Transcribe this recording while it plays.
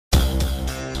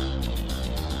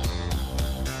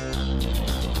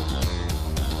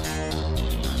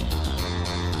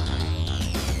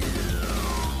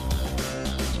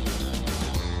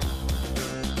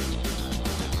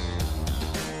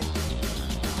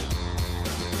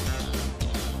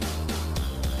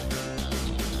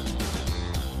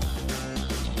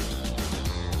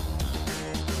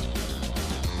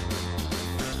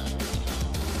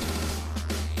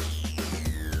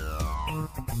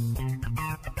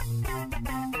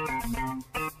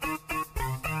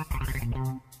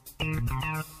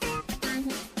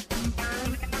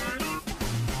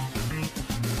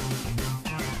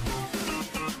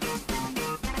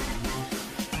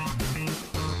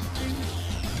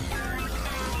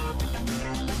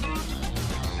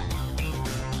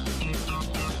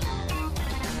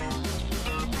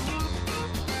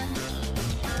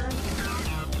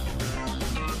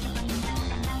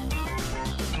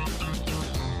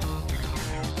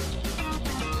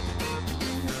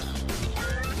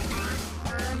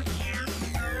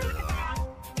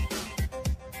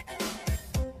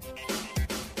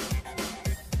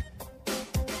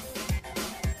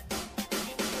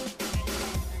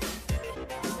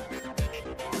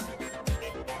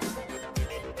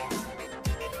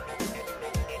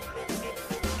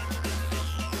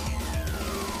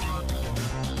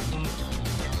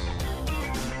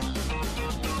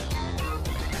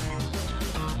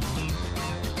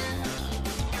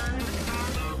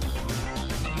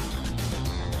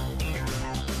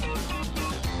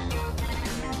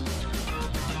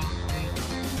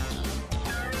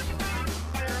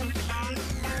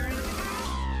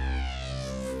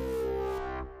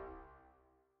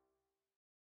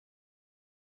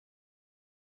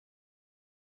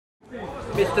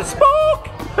Mr. Spook!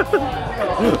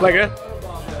 Like a...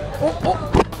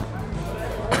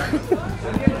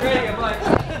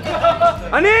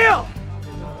 Aineel!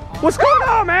 What's going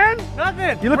on, man?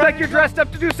 Nothing. You look like you're dressed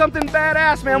up to do something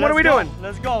badass, man. What are we doing?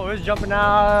 Let's go. We're jumping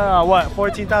out, what,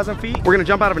 14,000 feet? We're gonna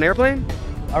jump out of an airplane?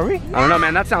 Are we? I don't know,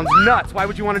 man. That sounds nuts. Why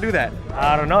would you want to do that?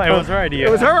 I don't know. It was her idea.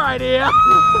 It was her idea.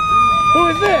 Who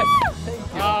is this?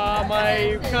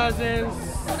 My cousin's.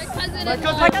 My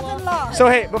cousin-in-law. So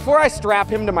hey, before I strap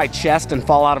him to my chest and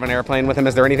fall out of an airplane with him,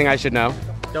 is there anything I should know?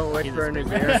 Don't whisper in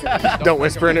his ear. Don't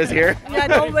whisper in his ear. Yeah,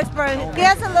 don't whisper. He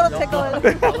has a little tickle.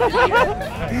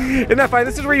 Isn't that fine?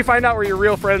 This is where you find out where your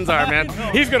real friends are, man.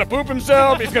 He's gonna poop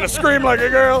himself. He's gonna scream like a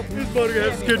girl. He's about to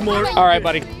get skid marks. All right,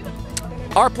 buddy.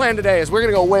 Our plan today is we're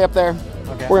gonna go way up there.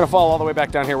 Okay. We're gonna fall all the way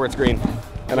back down here where it's green.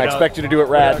 And I expect you to do it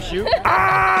rad. Without a shoot?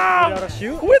 Ah! Without a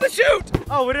shoot? With a shoot!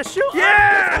 Oh, with a shoot?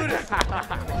 Yeah!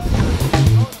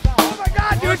 Oh my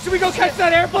God, dude! Should we go catch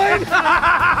that airplane?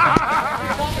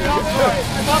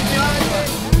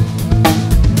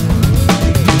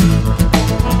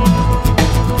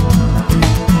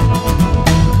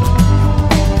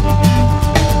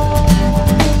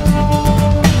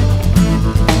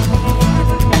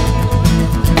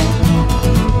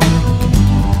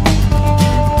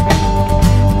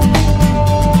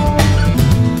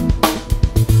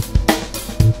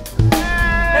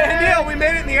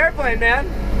 Man,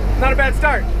 not a bad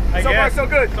start. So far, so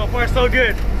good. So far, so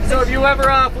good. So have you ever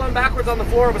flown backwards on the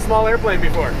floor of a small airplane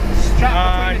before?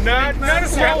 Not a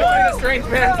small one. Between a strange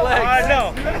man's legs.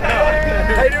 No.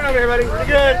 How you doing over here, buddy? Pretty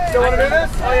good. Still want to do this?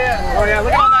 Oh yeah. Oh yeah.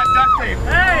 Look at all that duct tape.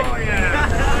 Hey. Oh yeah.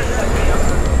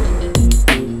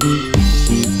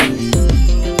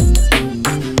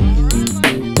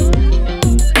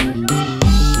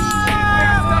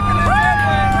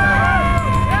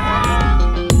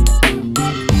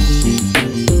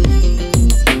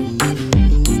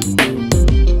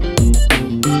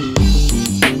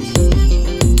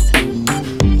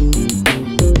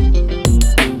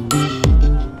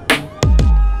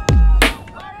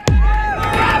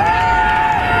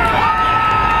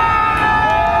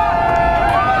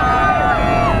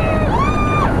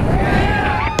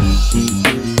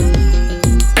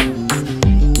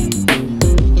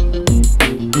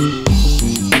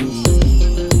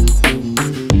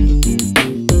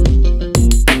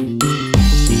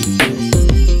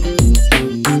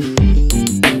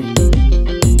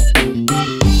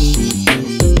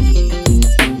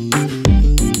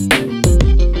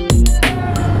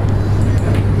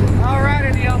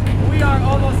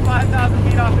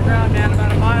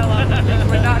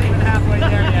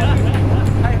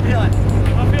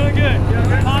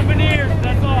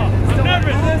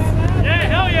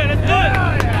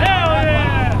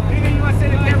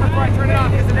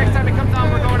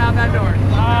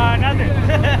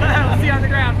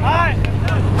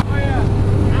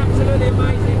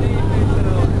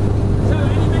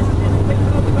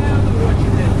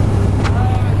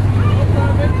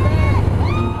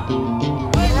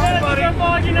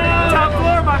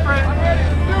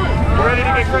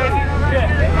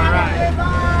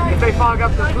 Fog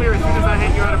up the clear as soon as I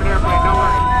hit you out of an airplane, don't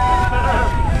worry.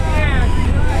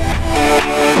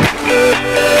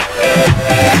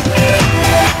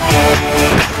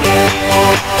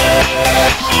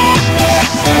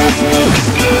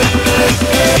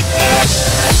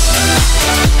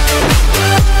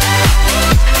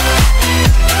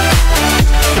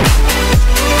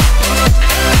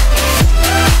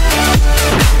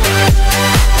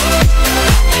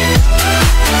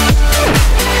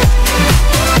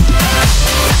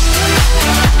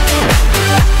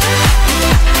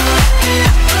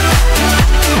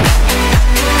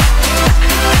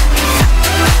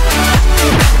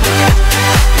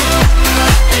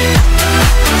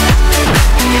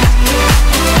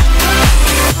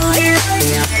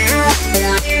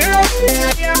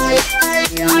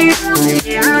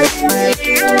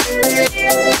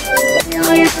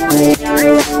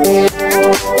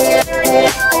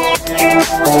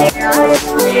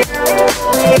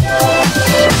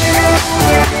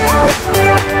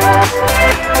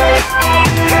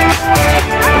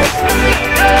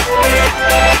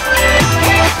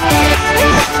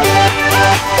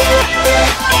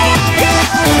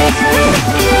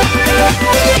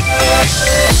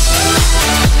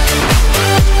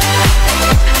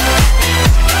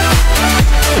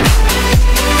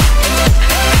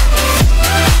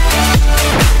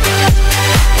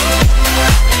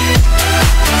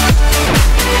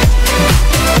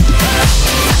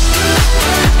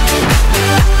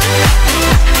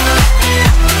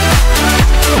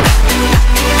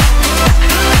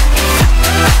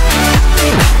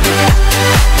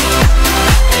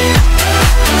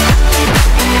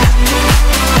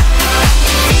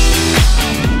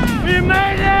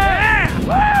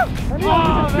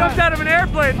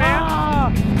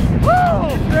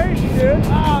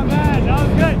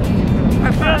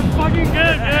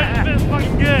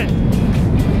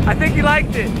 think he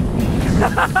liked it.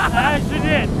 I actually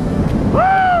did.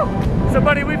 Woo! So,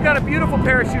 buddy, we've got a beautiful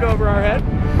parachute over our head.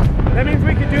 That means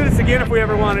we could do this again if we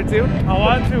ever wanted to. I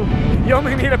want to. You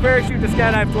only need a parachute to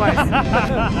skydive twice.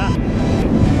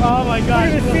 Oh my God.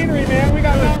 Look at the scenery, man. We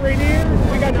got Mount Rainier.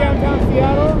 We got downtown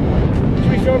Seattle.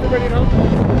 Should we show everybody at home?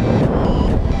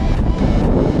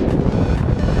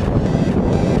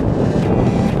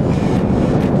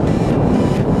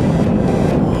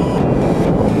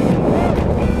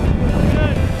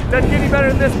 Doesn't get any better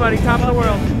than this, buddy. Top of the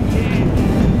world.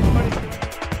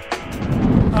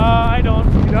 I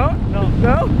don't. You don't? No.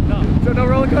 No? No. So no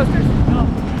roller coasters? No.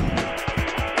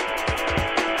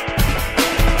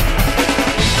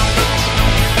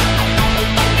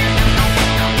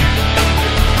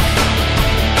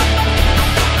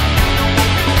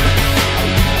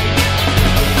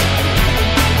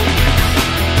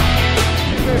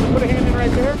 Put a hand in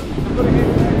right there. Put a hand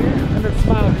in right here. And then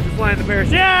smile because you're flying the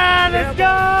parachute. Yeah, let's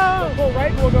go! Pull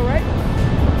right, we'll go right.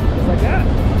 Just like that.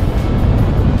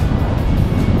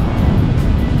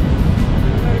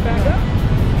 Let it back up.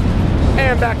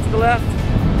 And back to the left.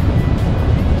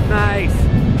 Nice.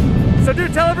 So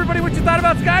dude, tell everybody what you thought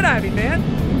about skydiving, man.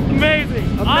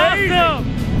 Amazing. Amazing.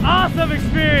 Awesome. Awesome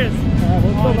experience.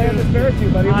 We'll still land this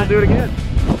parachute, buddy. We'll do it again.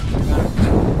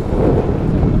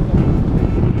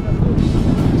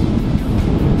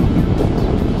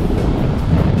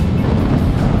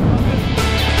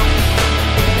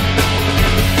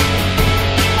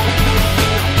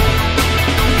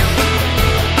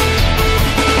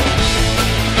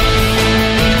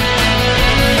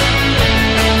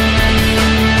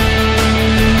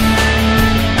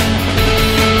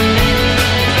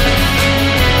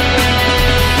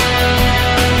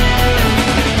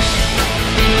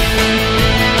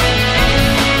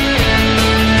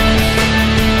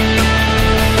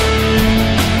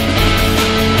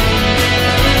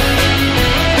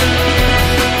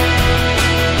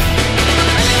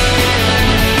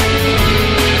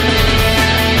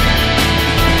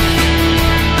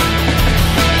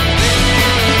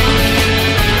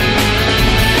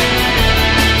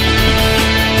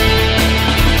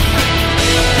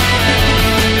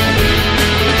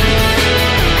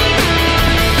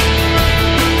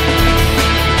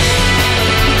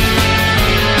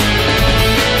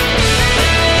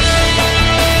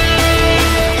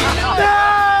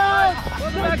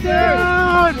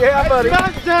 Yeah, buddy.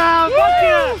 Touchdown! Fuck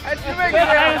yeah! Let's do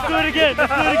it again.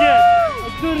 Let's do it again.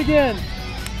 Let's do it again.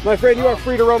 My friend, you are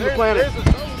free to roam the planet.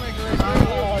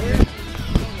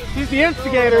 He's the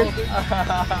instigator.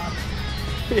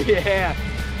 Yeah.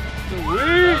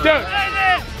 Sweet.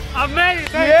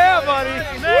 Amazing. Yeah, buddy.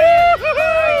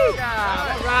 Woo-hoo!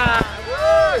 All right.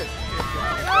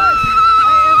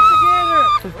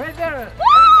 Right there.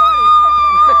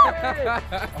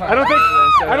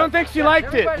 I don't think she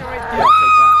liked it.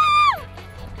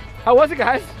 How was it,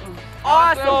 guys?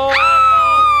 Awesome.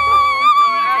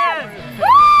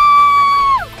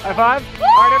 High five. All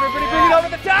right, everybody, bring it over.